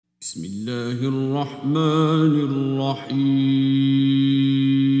بسم الله الرحمن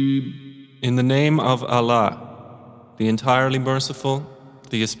الرحيم. In the name of Allah, the entirely merciful,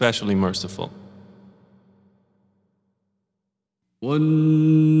 the especially merciful.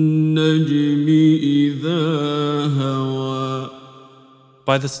 وَالنَّجْمِ إِذَا هَوَى.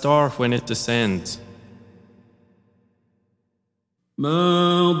 By the star when it descends.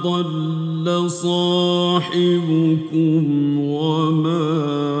 مَا ضَلَّ صَاحِبُكُمْ وَمَا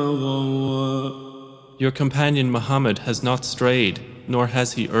غَوَى. Your companion Muhammad has not strayed, nor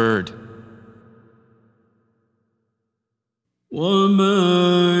has he erred.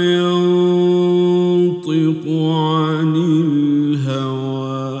 وَمَا يَنطِقُ عَنِ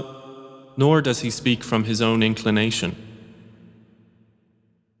الْهَوَى. Nor does he speak from his own inclination.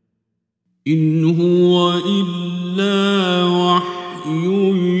 إِنْ هُوَ إِلَّا وَحْيٌ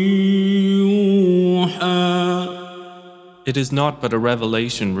يُوحَى. It is not but a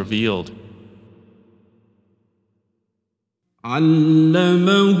revelation revealed.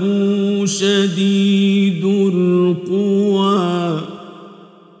 عَلَّمَهُ شَدِيدُ الْقُوَى.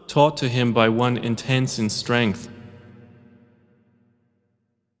 Taught to him by one intense in strength.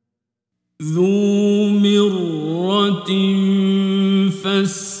 ذُو مِرَّةٍ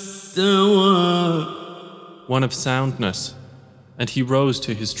فَاسْتَوَى. One of soundness, and he rose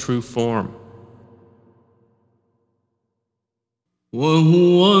to his true form.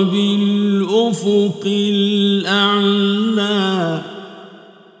 وَهُوَ بِالْأُفُقِ الْأَعْلَى.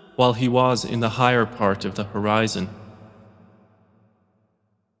 While he was in the higher part of the horizon.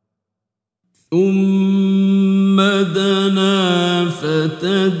 ثُمَّ دَنَا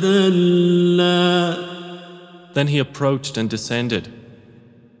فَتَدَلَّى. Then he approached and descended.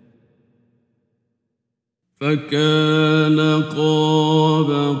 فَكَانَ قَابَ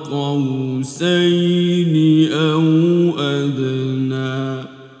قَوْسَيْنِ أَوْ أَدْنَى.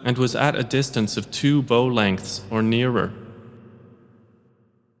 And was at a distance of 2 bow lengths or nearer.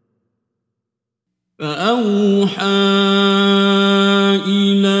 فَأَوْحَى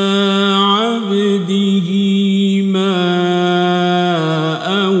إِلَى عَبْدِهِ مَا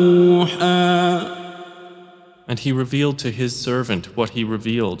أَوْحَى. And he revealed to his servant what he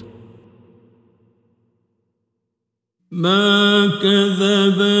revealed. مَا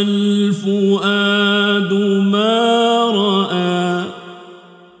كَذَبَ الْفُؤَادُ مَا رَأَى.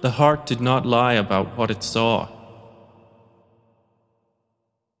 The heart did not lie about what it saw.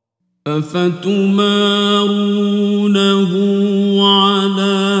 أَفَتُمَارُونَهُ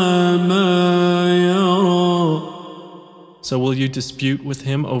عَلَى مَا يَرَى. So will you dispute with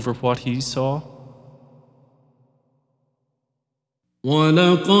him over what he saw?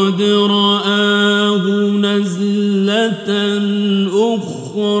 وَلَقَدْ رَآهُ نَزْلَةً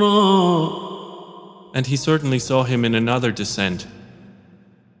أُخْرَى. And he certainly saw him in another descent.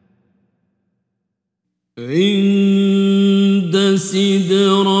 عِندَ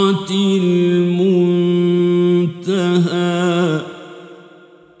سِدْرَةِ الْمُنْتَهَى.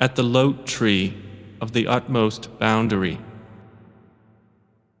 At the lote tree of the utmost boundary.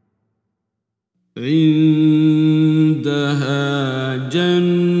 عِندَهَا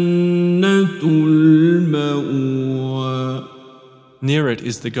جَنَّةُ الْمَأْوَى. Near it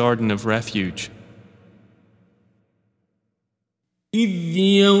is the garden of refuge. إِذْ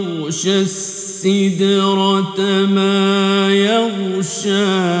يَغْشَى السِّدْرَةَ مَا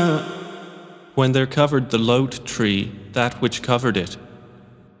يَغْشَى. When there covered the lote tree that which covered it.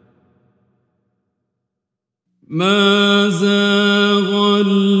 مَا زَاغَ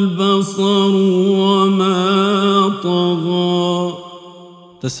الْبَصَرُ وَمَا طَغَى.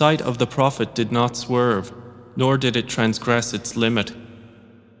 The sight of the Prophet did not swerve, nor did it transgress its limit.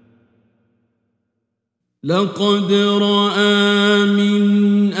 لَقَدْ رَأَى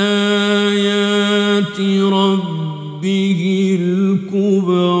مِنْ آيَاتِ رَبِّهِ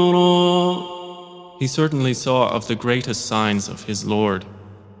الْكُبْرَى. He certainly saw of the greatest signs of his Lord.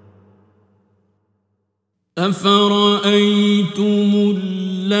 أَفَرَأَيْتُمُ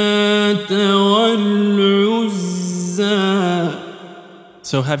اللَّاتَ وَالْعُزَّى.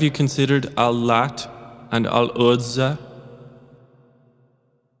 So have you considered Al-Lat and Al-Uzza?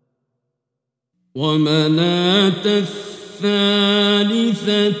 وَمَنَاةَ الثَّالِثَةَ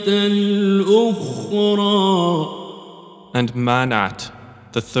الْأُخْرَى. And Manat,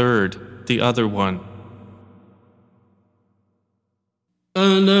 the third, the other one.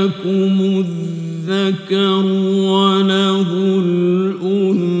 أَلَكُمُ الذَّكَرُ وَلَهُ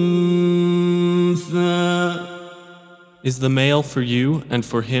الْأُنثَى. Is the male for you and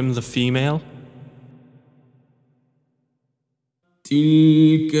for him the female?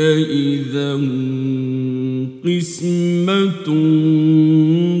 تِلْكَ إِذًا قِسْمَةٌ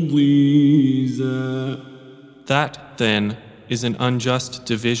ضيزى That, then, is an unjust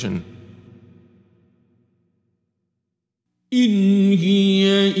division. إن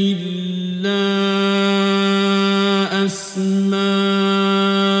هي إلا أسماء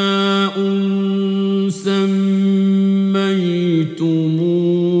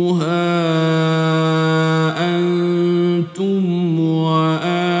سميتموها أنتم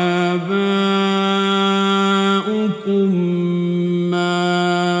وآباؤكم ما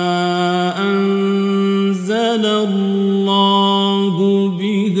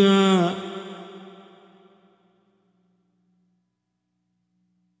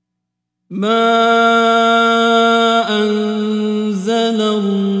أنزل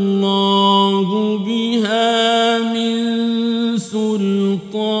الله بها من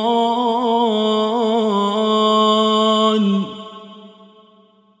سلطان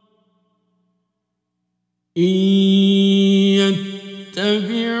إن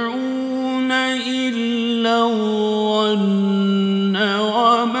يتبعون إلا الظن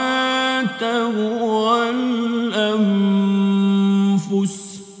وما تهوى الأنفس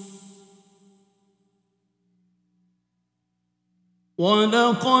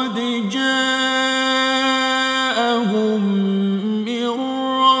ولقد جاءهم من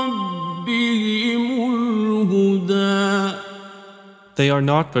ربهم الهدى They are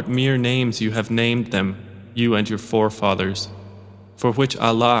not but mere names you have named them, you and your forefathers, for which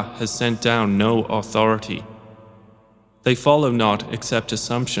Allah has sent down no authority. They follow not except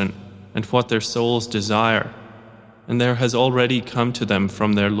assumption and what their souls desire, and there has already come to them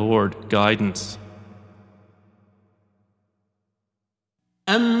from their Lord guidance.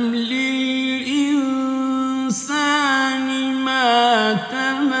 أم للإنسان ما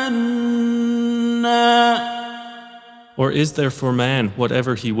تمنى Or is there for man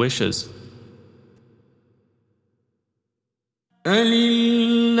whatever he wishes?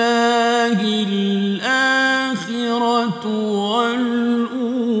 فلله الآخرة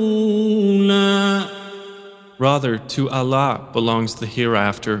والأولى Rather, to Allah belongs the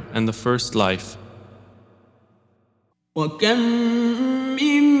hereafter and the first life. وكم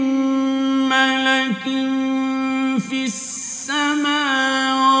من ملك في السماوات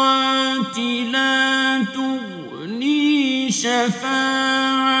لا تغني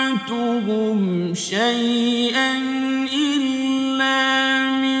شفاعتهم شيئا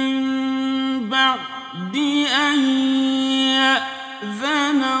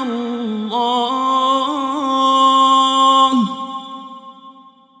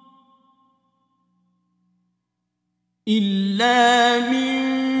إلا من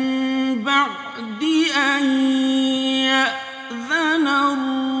بعد أن يأذن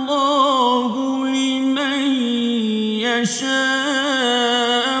الله لمن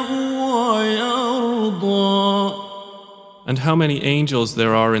يشاء ويرضى. And how many angels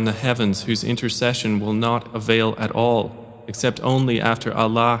there are in the heavens whose intercession will not avail at all, except only after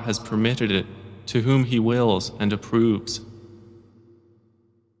Allah has permitted it to whom He wills and approves.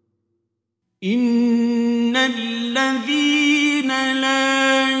 إن الذين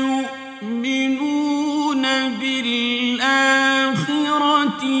لا يؤمنون بالآخرة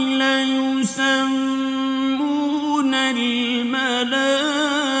ليسمون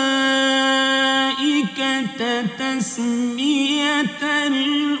الملائكة تسمية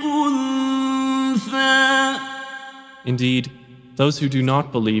الأنثى. Indeed, those who do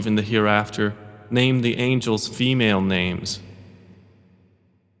not believe in the hereafter name the angels female names.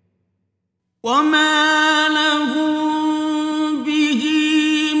 وما لهم به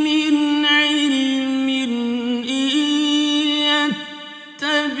من علم إن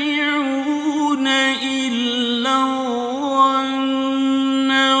يتبعون إلا الظن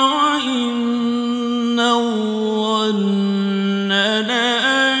وإن الظن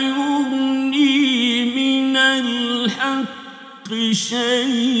لا يغني من الحق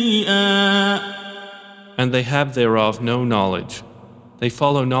شيئا. And they have thereof no knowledge. They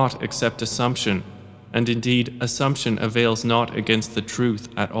follow not except assumption, and indeed assumption avails not against the truth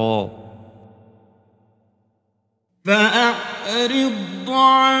at all. فأعرض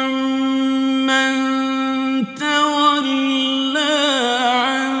عمن تولى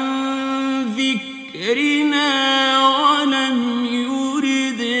عن ذكرنا ولم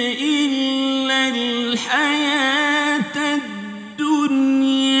يرد إلا الحياة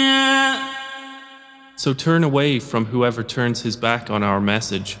الدنيا. So turn away from whoever turns his back on our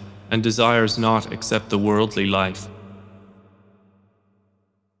message and desires not except the worldly life.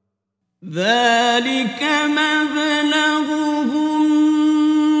 ذلك مبلغهم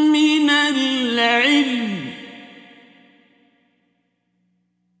من العلم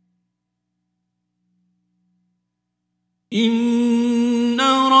إن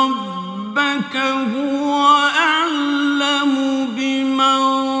ربك هو أعلم بمن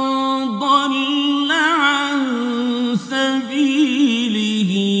ضل عن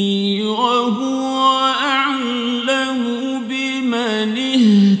سبيله وهو أعلم بمن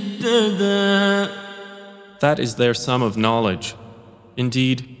اهتدى. That is their sum of knowledge.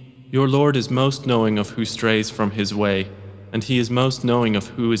 Indeed, your Lord is most knowing of who strays from his way, and he is most knowing of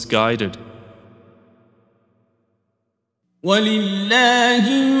who is guided. وَلِلَّهِ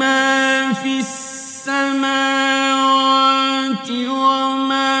مَا فِي السَّمَاوَاتِ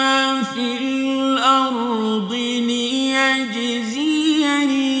وَمَا فِي الْأَرْضِ لِيَجْزِيَ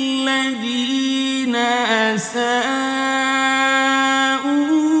الَّذِينَ أَسَاءُوا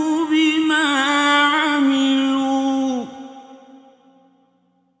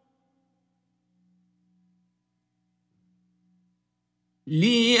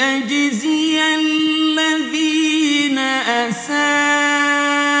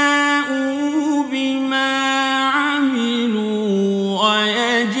بِمَا عَمِلُوا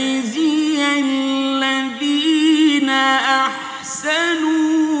ويجزي الذين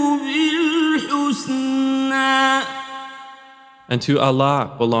أحسنوا بالحسنى. And to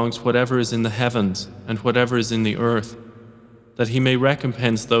Allah belongs whatever is in the heavens and whatever is in the earth, that He may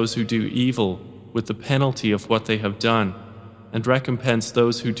recompense those who do evil with the penalty of what they have done, and recompense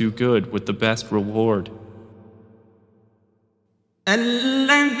those who do good with the best reward.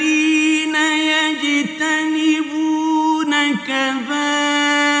 الذين يجتنبون كبائر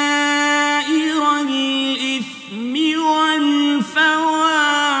الإثم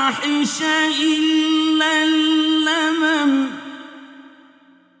والفواحش إلا اللمم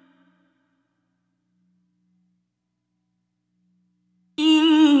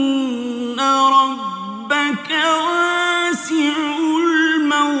إن ربك واسع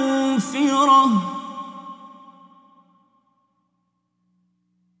المغفرة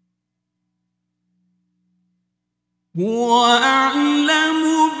هو أعلم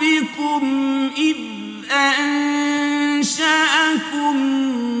بكم إذ أنشأكم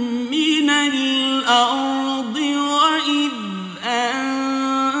من الأرض وإذ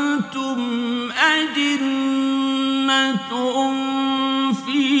أنتم أجنة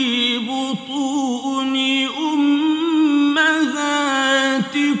في بطون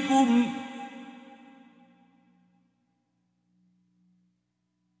أمهاتكم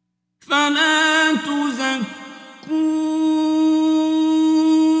فلا تزكوا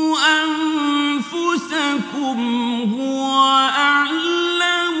أنفسكم هو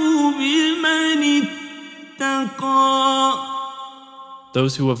أعلم بمن اتقى.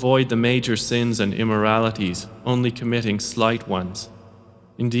 Those who avoid the major sins and immoralities, only committing slight ones.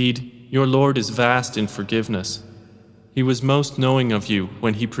 Indeed, your Lord is vast in forgiveness. He was most knowing of you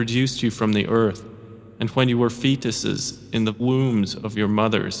when He produced you from the earth, and when you were fetuses in the wombs of your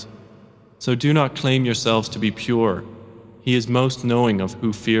mothers. So do not claim yourselves to be pure. He is most knowing of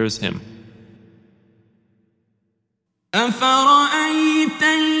who fears Him. أفرأيت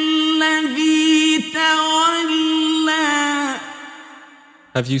الذي تولى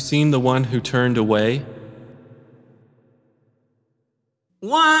Have you seen the one who turned away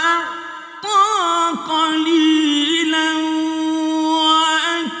وأعطى قليلا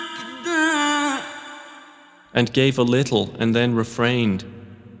وأكدى and gave a little and then refrained?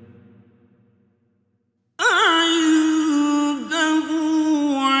 أعنده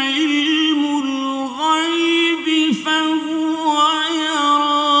علم الغيب فهو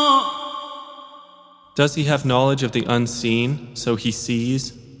يرى Does he have knowledge of the unseen, so he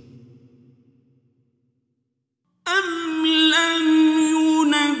sees? أم لم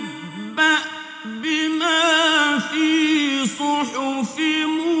ينبأ بما في صحف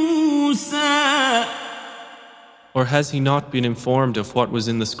موسى Or has he not been informed of what was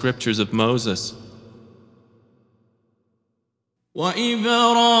in the scriptures of Moses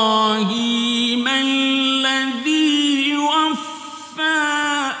وإبراهيم الذي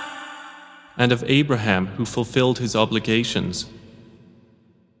وفى and of Abraham who fulfilled his obligations?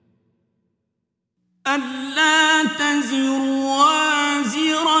 ألا تزر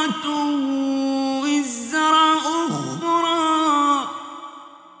وازرة وزر أخرى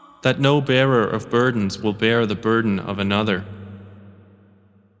That no bearer of burdens will bear the burden of another,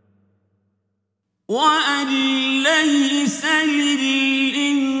 وأن ليس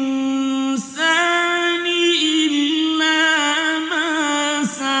للإنسان إلا ما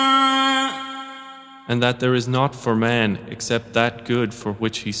سعى and that there is not for man except that good for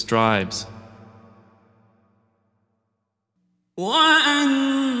which he strives,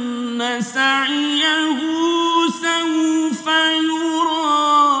 وأن سعيه سوف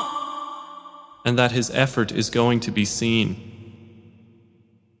يرى and that his effort is going to be seen.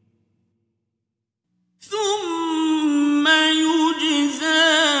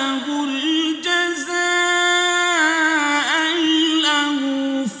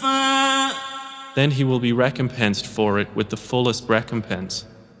 Then he will be recompensed for it with the fullest recompense.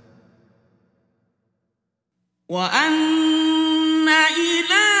 وأن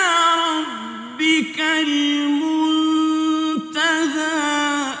إلى ربك المنتهى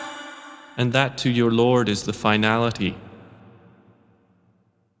And that to your Lord is the finality.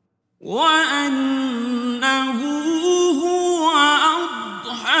 وأنه هو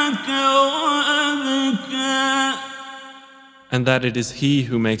أضحك وأبكى And that it is He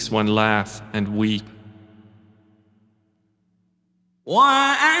who makes one laugh and weep.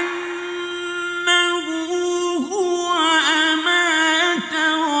 وأنه هو أمات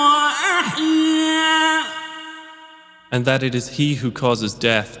وأحيا And that it is He who causes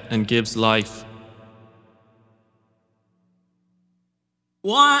death and gives life.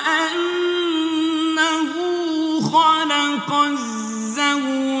 وأنه خلق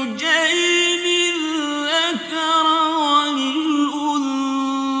الزوجين الذكر والأنثى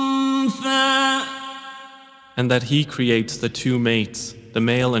And that He creates the two mates, the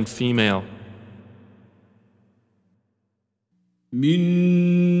male and female,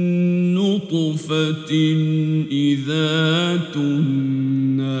 من نطفة إذا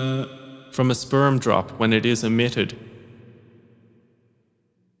تمنى from a sperm drop when it is emitted,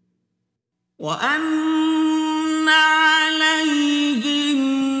 وأن عليه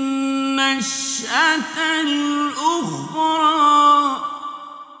النشأة الأخرى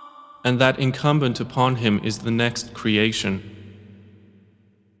and that incumbent upon Him is the next creation,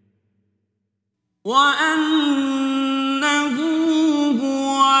 وأنه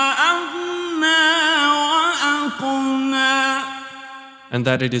هو أغنى وأقنى and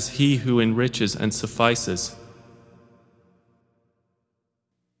that it is He who enriches and suffices,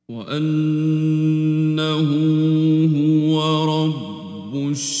 وأنه هو رب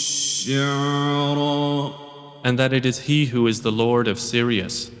الشعرى and that it is He who is the Lord of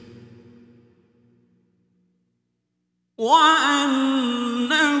Sirius,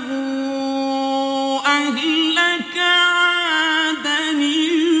 وأنه أهلك عادا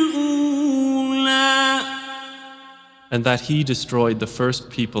الأولى and that He destroyed the first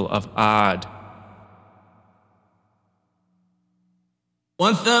people of Ad,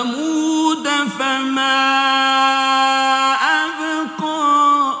 وثمود فما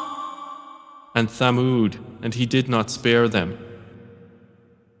أبقى and Thamud, and He did not spare them,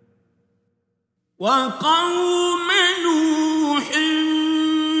 وقوم نوح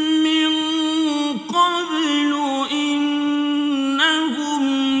من قبل إنهم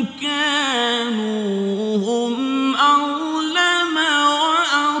كانوا هم أظلم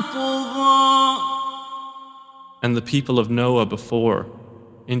وأطغى and the people of Noah before.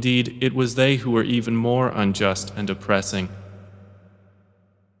 Indeed, it was they who were even more unjust and oppressing.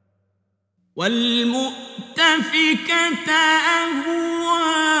 والمؤتفكة أهوى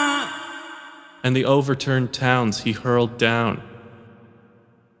And the overturned towns He hurled down,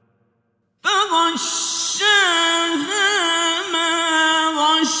 فغشاها ما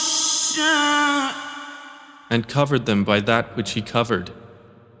غشا and covered them by that which He covered.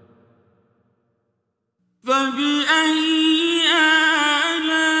 فبأي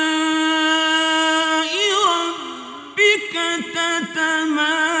آلاء ربك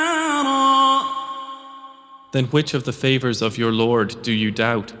تتمارى Then which of the favors of your Lord do you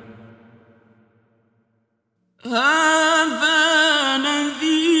doubt? هذا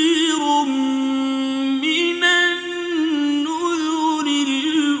نذير من النذر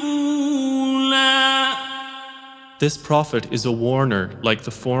الأولى This prophet is a warner like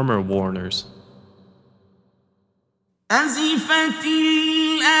the former warners. أزفت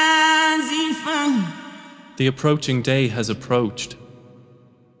الآزفة The approaching day has approached.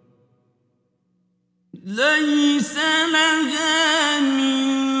 ليس لها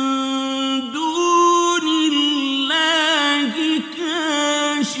من دون الله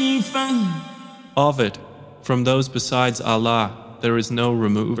كاشفة Of it, from those besides Allah, there is no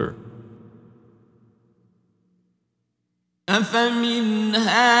remover. أفمن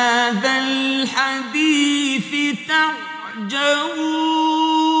هذا الحديث تعجبون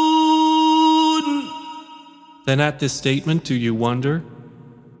Then at this statement do you wonder?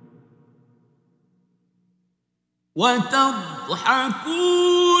 وتضحكون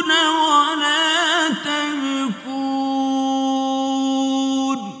ولا تبكون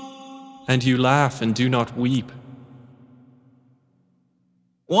And you laugh and do not weep,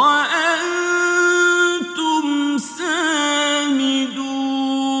 وأنتم سامدون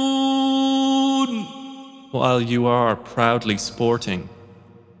while you are proudly sporting.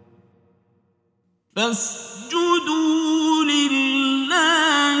 فاسجدوا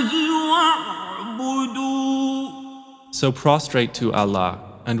لله واعبدوا So prostrate to Allah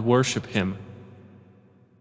and worship Him.